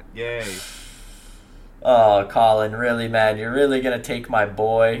in Matt Gay. Oh, Colin, really, man? You're really going to take my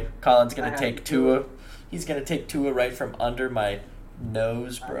boy? Colin's going to take Tua. He's going to take Tua right from under my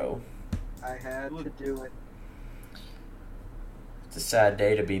nose, bro. I had to do it. It's a sad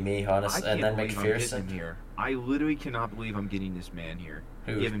day to be me, honestly. And then McPherson. Here. I literally cannot believe I'm getting this man here.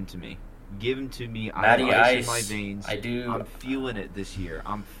 Who? Give him to me. Give him to me. Matty Ice. In my veins. I do. I'm feeling it this year.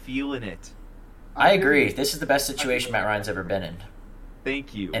 I'm feeling it. I agree. This is the best situation Matt Ryan's ever been in.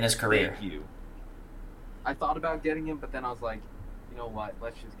 Thank you. In his career. Thank you. I thought about getting him, but then I was like, you know what?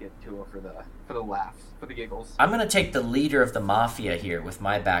 Let's just get Tua for the laughs, for the giggles. I'm going to take the leader of the mafia here with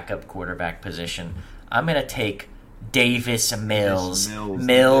my backup quarterback position. I'm going to take Davis Mills.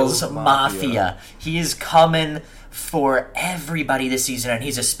 Mills Mafia. He is coming for everybody this season, and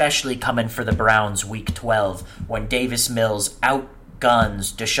he's especially coming for the Browns Week 12 when Davis Mills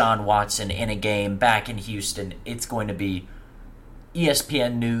outguns Deshaun Watson in a game back in Houston. It's going to be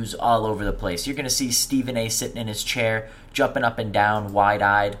ESPN news all over the place. You're going to see Stephen A. sitting in his chair, jumping up and down,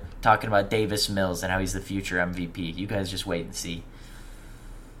 wide-eyed, talking about Davis Mills and how he's the future MVP. You guys just wait and see.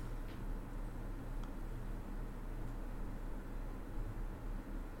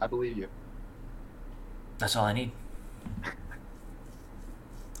 I believe you. That's all I need.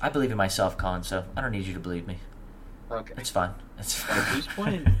 I believe in myself, Colin, so I don't need you to believe me. Okay. It's fine. It's fine. Who's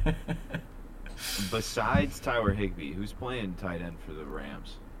playing? Besides Tyler Higbee, who's playing tight end for the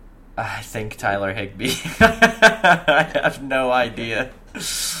Rams? I think Tyler Higbee. I have no idea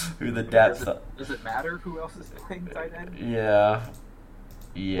who the depth. Does it matter who else is playing tight end? Yeah.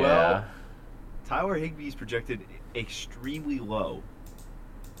 Well, Tyler Higbee's projected extremely low.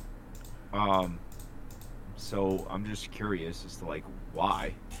 So I'm just curious as to like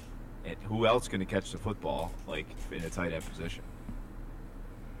why, and who else going to catch the football like in a tight end position.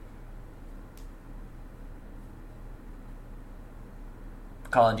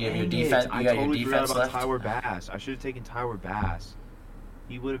 Colin, do you have your defense? You got totally your defense forgot about left? Tyler Bass. I should have taken Tyler Bass.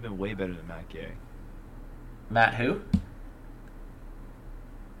 He would have been way better than Matt Gay. Matt who?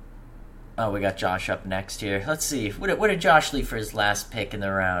 Oh, we got Josh up next here. Let's see. What did Josh leave for his last pick in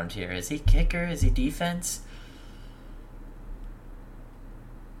the round here? Is he kicker? Is he defense?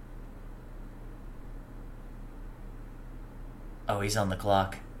 Oh, he's on the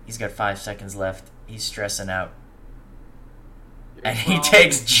clock. He's got 5 seconds left. He's stressing out. And he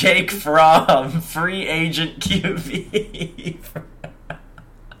takes Jake Fromm, free agent QB.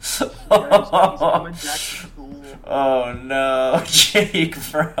 Oh no, Jake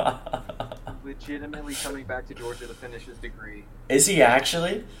Fromm. Legitimately coming back to Georgia to finish his degree. Is he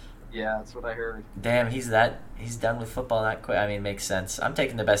actually? Yeah, that's what I heard. Damn, he's done with football that quick. I mean, it makes sense. I'm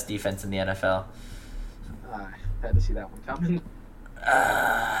taking the best defense in the NFL. Had to see that one coming.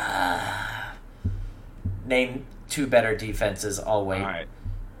 Name 2 better defenses. I'll wait. All right.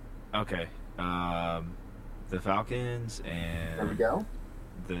 Okay. The Falcons and There we go.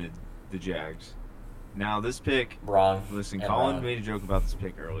 the Jags. Now this pick. Wrong. Listen, And Colin wrong. made a joke about this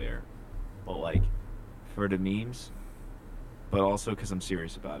pick earlier, but like for the memes, but also because I'm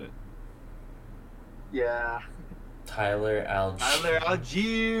serious about it. Yeah. Tyler Algier. Tyler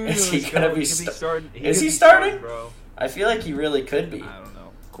Algier. Is he Let's gonna go. be He could sta- starting? Is could he be starting? bro? I feel like he really could be. I don't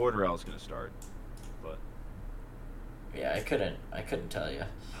know. Cordarrelle's gonna start, but Yeah, I couldn't tell you.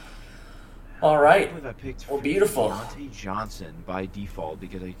 All right. I believe I picked Well, beautiful. Deontay Johnson by default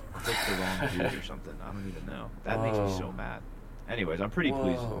because I clicked the wrong dude or something. I don't even know. That makes me so Whoa. mad. Anyways, I'm pretty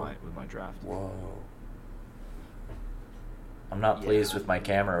pleased Whoa. with my draft. Whoa. I'm not pleased with my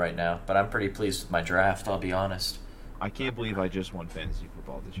camera right now, but I'm pretty pleased with my draft, I'll be honest. I can't believe I just won fantasy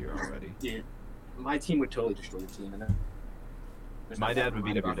football this year already. Yeah. My team would totally destroy your team. And My dad would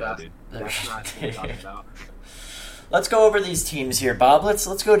beat up your dad, dude. That's not what we're talking about. Let's go over these teams here, Bob.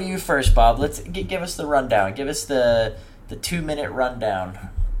 Let's go to you first, Bob. Let's give us the rundown. Give us the 2-minute rundown.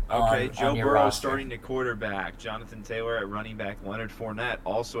 Okay, on Joe your Burrow roster. starting at quarterback, Jonathan Taylor at running back, Leonard Fournette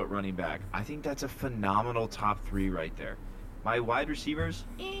also at running back. I think that's a phenomenal top 3 right there. My wide receivers,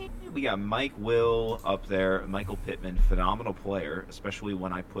 we got Mike Will up there, Michael Pittman, phenomenal player, especially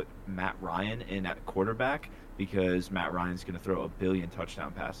when I put Matt Ryan in at quarterback because Matt Ryan's going to throw 1 billion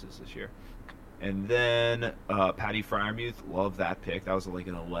touchdown passes this year. And then Patty Freiermuth, love that pick. That was like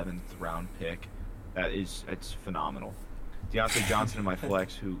an 11th round pick. It's phenomenal. Deontay Johnson in my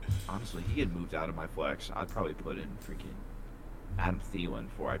flex, who honestly he get moved out of my flex. I'd probably put in freaking Adam Thielen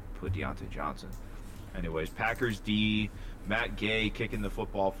before I put Deontay Johnson. Anyways, Packers D, Matt Gay kicking the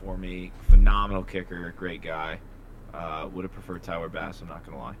football for me. Phenomenal kicker, great guy. Would have preferred Tyler Bass, I'm not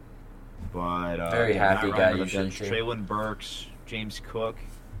gonna lie. But Very happy Matt guy Ryan on the usually, bench, too. Traylon Burks, James Cook,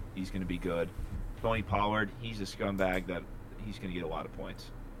 he's gonna be good. Tony Pollard, he's a scumbag that he's gonna get a lot of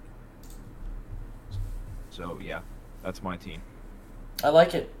points. So yeah, that's my team. I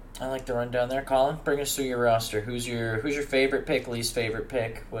like it. I like the rundown there, Colin. Bring us through your roster. Who's your favorite pick, least favorite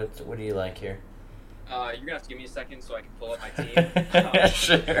pick? What do you like here? You're gonna have to give me a second so I can pull up my team.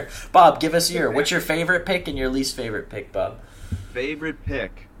 Sure. Bob, give us what's your favorite pick and your least favorite pick, Bob? Favorite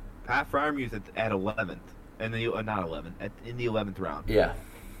pick, Pat Freiermuth at 11th, and the not 11 in the 11th round. Yeah.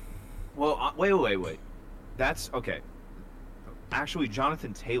 Well, wait. That's okay. actually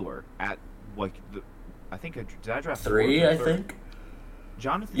Jonathan Taylor at like I think did I draft 3? I think.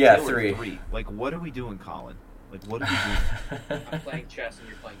 Jonathan Yeah, Taylor 3. 3. Like, what are we doing, Colin? Like, what are we doing? I'm playing chess and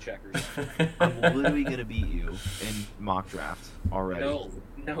you're playing checkers. I'm literally gonna beat you in mock draft already.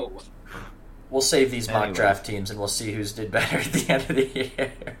 No. We'll save these mock Anyway. draft teams and we'll see who's did better at the end of the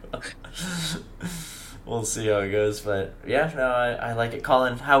year. We'll see how it goes, but yeah, no, I like it.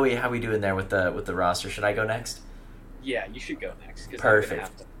 Colin, how we doing there with the roster? Should I go next? Yeah, you should go next. 'Cause Perfect. I'm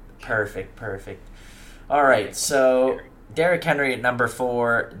gonna Perfect. All right, so Derrick Henry at number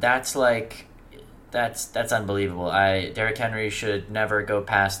 4. That's unbelievable. Derrick Henry should never go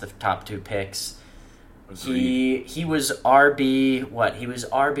past the top 2 picks. He was RB. What? He was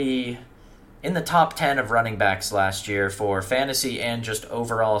RB in the top 10 of running backs last year for fantasy and just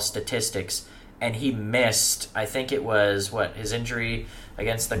overall statistics. And he missed, I think it was, his injury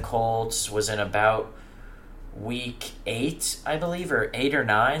against the Colts was in about week 8, I believe, or 8 or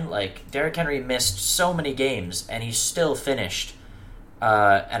 9. Like, Derrick Henry missed so many games, and he still finished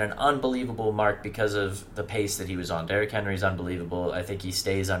at an unbelievable mark because of the pace that he was on. Derrick Henry's unbelievable. I think he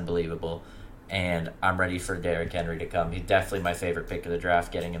stays unbelievable, and I'm ready for Derrick Henry to come. He's definitely my favorite pick of the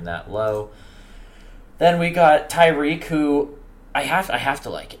draft, getting him that low. Then we got Tyreek, who I have to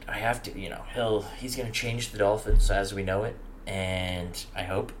like it. I have to, he's going to change the Dolphins as we know it, and I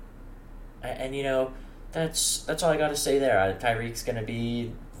hope. And that's all I got to say there. Tyreek's going to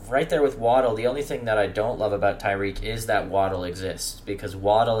be right there with Waddle. The only thing that I don't love about Tyreek is that Waddle exists, because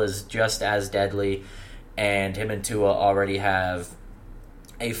Waddle is just as deadly, and him and Tua already have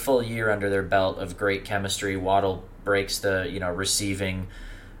a full year under their belt of great chemistry. Waddle breaks the receiving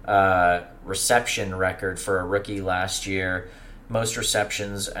reception record for a rookie last year, most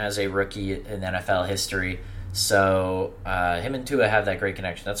receptions as a rookie in NFL history. So him and Tua have that great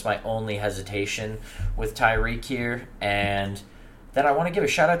connection. That's my only hesitation with Tyreek here. And then I want to give a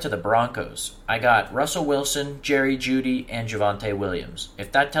shout out to the Broncos. I got Russell Wilson, Jerry Jeudy, and Javonte Williams.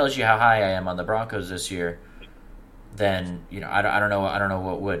 If that tells you how high I am on the Broncos this year, then I don't know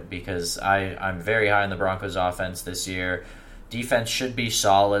what would, because I'm very high on the Broncos offense this year. Defense should be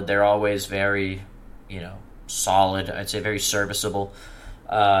solid. They're always very solid. I'd say very serviceable,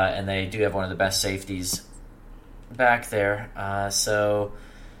 and they do have one of the best safeties back there. So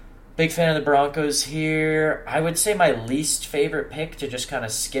big fan of the Broncos here. I would say my least favorite pick, to just kind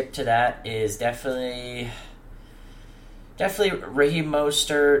of skip to that, is definitely Raheem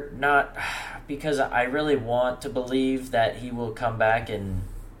Mostert. Not because I really want to believe that he will come back and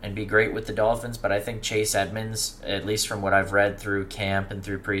be great with the Dolphins, but I think Chase Edmonds, at least from what I've read through camp and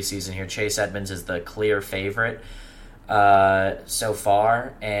through preseason here, Chase Edmonds is the clear favorite so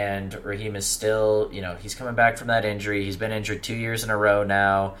far, and Raheem is still, he's coming back from that injury. He's been injured 2 years in a row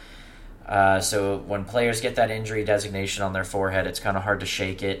now, so when players get that injury designation on their forehead, it's kind of hard to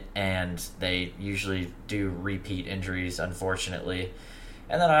shake it, and they usually do repeat injuries, unfortunately.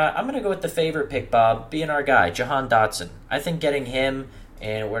 And then I'm going to go with the favorite pick, Bob, being our guy, Jahan Dotson. I think getting him,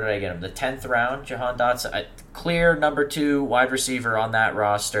 and where did I get him? The 10th round, Jahan Dotson, clear number 2 wide receiver on that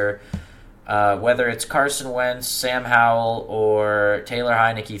roster. Whether it's Carson Wentz, Sam Howell, or Taylor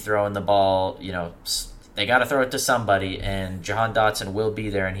Heineke throwing the ball, they got to throw it to somebody, and Jahan Dotson will be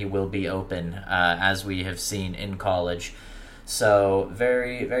there, and he will be open, as we have seen in college. So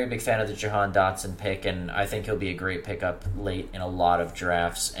very, very big fan of the Jahan Dotson pick, and I think he'll be a great pickup late in a lot of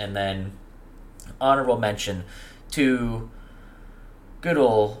drafts. And then honorable mention to good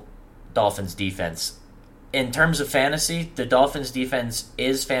old Dolphins defense. In terms of fantasy, the Dolphins defense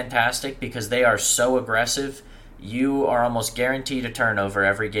is fantastic because they are so aggressive. You are almost guaranteed a turnover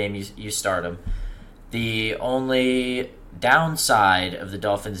every game you start them. The only downside of the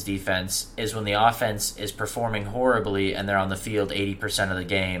Dolphins defense is when the offense is performing horribly and they're on the field 80% of the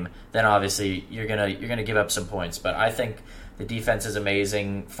game, then obviously you're gonna give up some points. But I think the defense is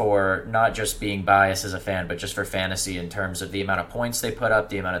amazing for not just being biased as a fan, but just for fantasy in terms of the amount of points they put up,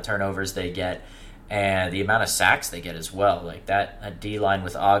 the amount of turnovers they get, and the amount of sacks they get as well. Like that D-line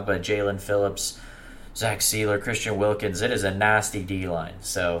with Ogba, Jalen Phillips, Zach Sealer, Christian Wilkins, it is a nasty D-line.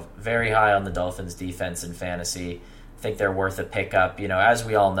 So very high on the Dolphins defense in fantasy. I think they're worth a pickup. As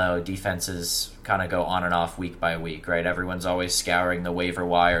we all know, defenses kind of go on and off week by week, right? Everyone's always scouring the waiver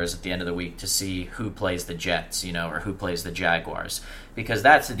wires at the end of the week to see who plays the Jets, or who plays the Jaguars, because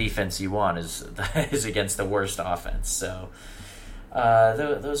that's the defense you want is against the worst offense. So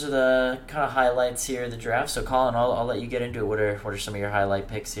those are the kind of highlights here of the draft. So Colin, I'll let you get into it. What are some of your highlight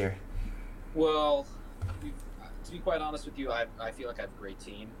picks here? Well, to be quite honest with you, I feel like I have a great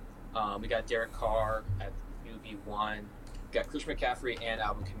team. We got Derek Carr at QB1. We got Christian McCaffrey and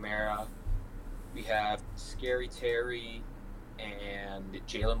Alvin Kamara. We have Scary Terry, and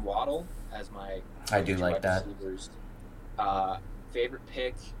Jalen Waddle as my I do two like wide that. receivers. Favorite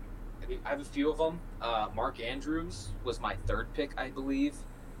pick, I have a few of them. Mark Andrews was my third pick, I believe.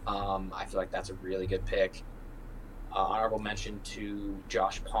 I feel like that's a really good pick. Honorable mention to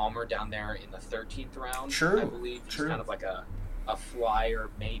Josh Palmer down there in the 13th round. True, I believe he's true. kind of like a flyer.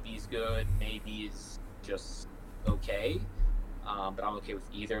 Maybe he's good, maybe he's just okay. But I'm okay with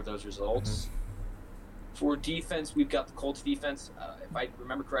either of those results. For defense, we've got the Colts defense. If I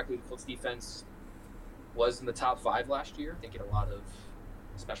remember correctly, the Colts defense was in the top 5 last year. They get a lot of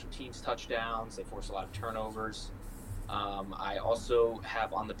special teams touchdowns. They force a lot of turnovers. I also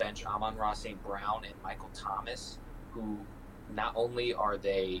have on the bench Amon-Ra St. Brown and Michael Thomas, who not only are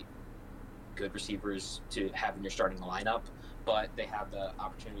they good receivers to have in your starting lineup, but they have the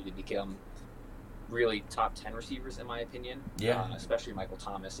opportunity to become really top 10 receivers, in my opinion. Yeah. Especially Michael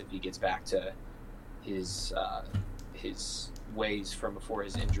Thomas if he gets back to his ways from before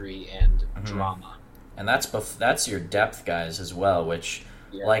his injury and drama. And that's your depth guys as well, which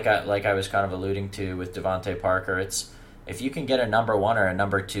Yeah. like I was kind of alluding to with Devontae Parker, it's if you can get a number 1 or a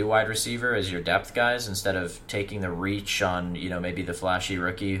number 2 wide receiver as your depth guys instead of taking the reach on, maybe the flashy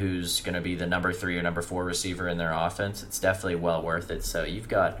rookie who's going to be the number 3 or number 4 receiver in their offense, it's definitely well worth it. So you've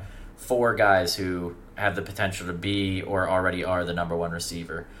got 4 guys who have the potential to be or already are the number 1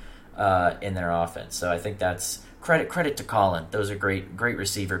 receiver in their offense. So I think that's credit to Colin. Those are great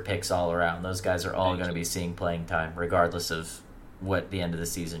receiver picks all around. Those guys are all going to be seeing playing time regardless of what the end of the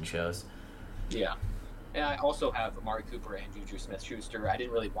season shows. Yeah. And I also have Amari Cooper and Juju Smith-Schuster. I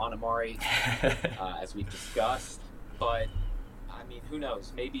didn't really want Amari, as we've discussed. But, I mean, who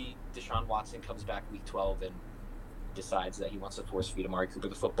knows? Maybe Deshaun Watson comes back week 12 and decides that he wants to force feed Amari Cooper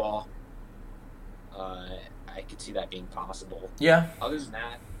the football. I could see that being possible. Yeah. Other than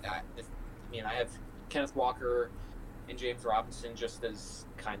that, I have Kenneth Walker and James Robinson just as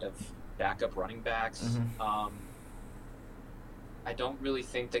kind of backup running backs. Mm-hmm. I don't really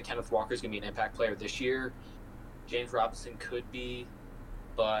think that Kenneth Walker is going to be an impact player this year. James Robinson could be,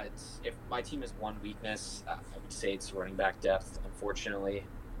 but if my team has one weakness, I would say it's running back depth, unfortunately.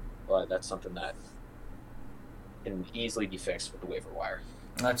 But that's something that can easily be fixed with the waiver wire.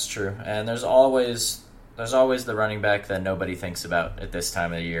 That's true. And there's always the running back that nobody thinks about at this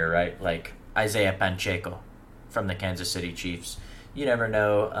time of the year, right? Like Isaiah Pacheco from the Kansas City Chiefs. You never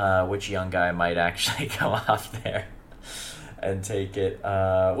know which young guy might actually come off there and take it.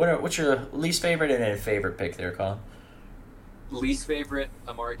 What's your least favorite and favorite pick there, Colin? Least favorite,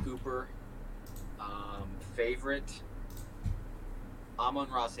 Amari Cooper. Favorite,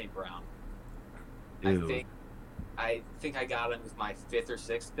 Amon-Ra St. Brown. Ew. I think I got him with my 5th or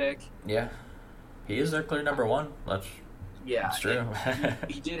 6th pick. Yeah. He is their clear number 1. That's true.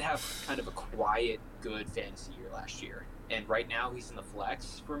 He did have kind of a quiet, good fantasy year last year. And right now he's in the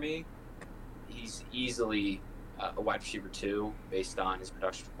flex for me. He's easily a wide receiver 2 based on his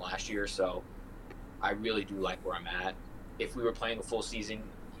production from last year. So I really do like where I'm at. If we were playing a full season,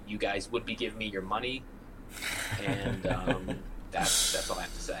 you guys would be giving me your money. And that's all I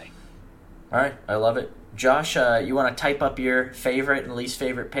have to say. All right, I love it. Josh, you want to type up your favorite and least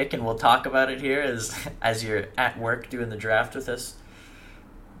favorite pick, and we'll talk about it here as you're at work doing the draft with us.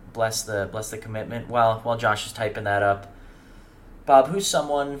 Bless the commitment. While Josh is typing that up, Bob, who's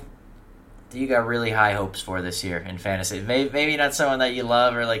someone that you got really high hopes for this year in fantasy? Maybe not someone that you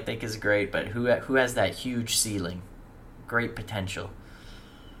love or think is great, but who has that huge ceiling, great potential?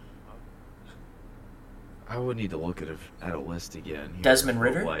 I would need to look at a list again. Here. Desmond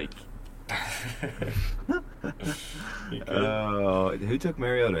Ridder? Who took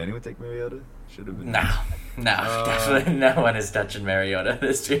Mariota? Anyone take Mariota? Should have been. No, definitely no one is touching Mariota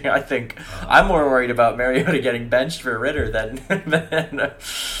this year. I think I'm more worried about Mariota getting benched for Ridder than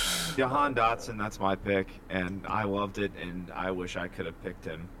Jahan Dotson, that's my pick, and I loved it, and I wish I could have picked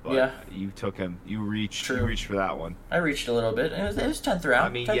him. But yeah. You took him. You reached for that one. I reached a little bit. It was 10th round. I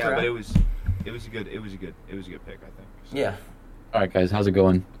mean, yeah, round. But it was a good pick, I think. So. Yeah. All right, guys, how's it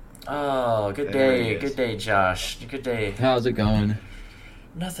going? Oh, good day, Josh. Good day. How's it going?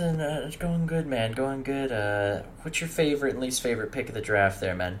 Nothing. It's going good, man. Going good. What's your favorite and least favorite pick of the draft,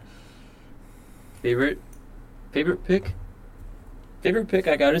 there, man? Favorite pick. Favorite pick.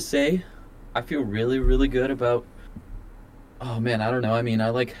 I gotta say, I feel really, really good about. Oh man, I don't know. I mean,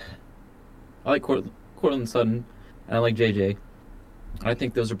 I like Courtland Sutton, and I like JJ. I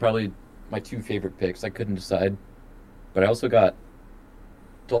think those are probably my 2 favorite picks. I couldn't decide, but I also got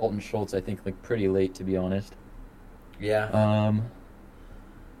Dalton Schultz, I think, pretty late, to be honest. Yeah. I'm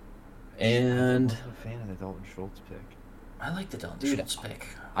And a fan of the Dalton Schultz pick. I like the Dalton Schultz pick.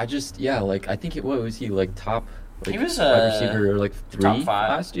 I just, I think what was he, top Like, He was, wide receiver like 3 top 5.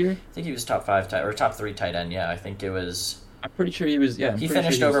 last year. I think he was top 5 or top 3 tight end. Yeah, I think it was. I'm pretty sure he was. Yeah, He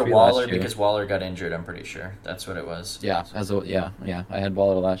finished over Waller because Waller got injured. I'm pretty sure that's what it was. Yeah, I had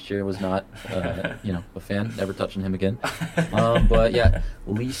Waller last year. Was not, a fan. Never touching him again. But yeah,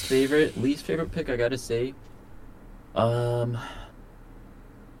 least favorite pick. I gotta say,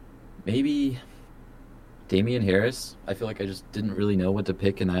 maybe Damian Harris. I feel like I just didn't really know what to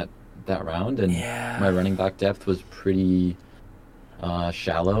pick in that round, and my running back depth was pretty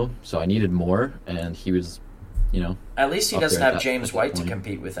shallow, so I needed more, and he was. At least he doesn't have James White to point.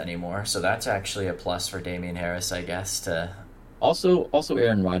 compete with anymore, so that's actually a plus for Damian Harris, I guess. Also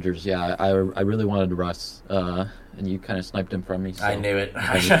Aaron Rodgers. Yeah, I really wanted Russ, and you kind of sniped him from me. So I knew it.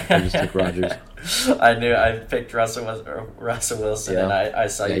 I just took Rodgers. I picked Russell Wilson, Yeah. and I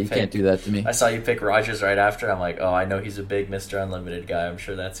saw you. You can't do that to me. I saw you pick Rodgers right after. I'm like, oh, I know he's a big Mr. Unlimited guy. I'm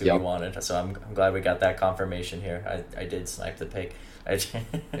sure that's who he wanted. So I'm glad we got that confirmation here. I did snipe the pick.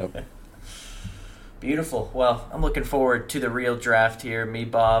 Yep. Beautiful. Well, I'm looking forward to the real draft here. Me,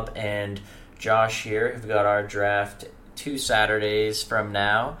 Bob, and Josh here have got our draft 2 Saturdays from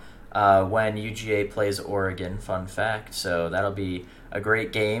now when UGA plays Oregon. Fun fact. So that'll be a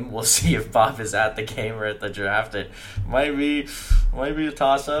great game. We'll see if Bob is at the game or at the draft. It might be a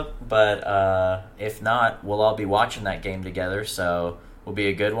toss-up, but if not, we'll all be watching that game together. So it'll be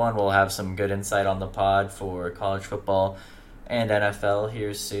a good one. We'll have some good insight on the pod for college football and NFL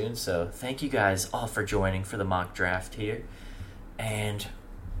here soon. So thank you guys all for joining for the mock draft here. And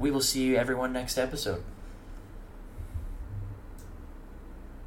we will see you everyone next episode.